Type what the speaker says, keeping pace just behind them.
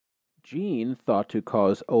gene thought to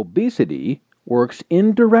cause obesity works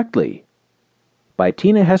indirectly. By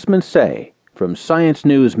Tina Hesman Saey from Science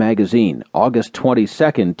News Magazine, August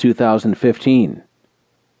 22, 2015.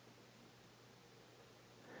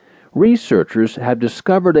 Researchers have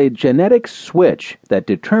discovered a genetic switch that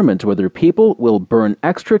determines whether people will burn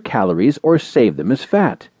extra calories or save them as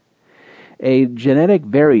fat. A genetic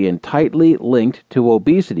variant tightly linked to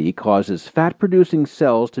obesity causes fat-producing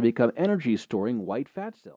cells to become energy-storing white fat cells.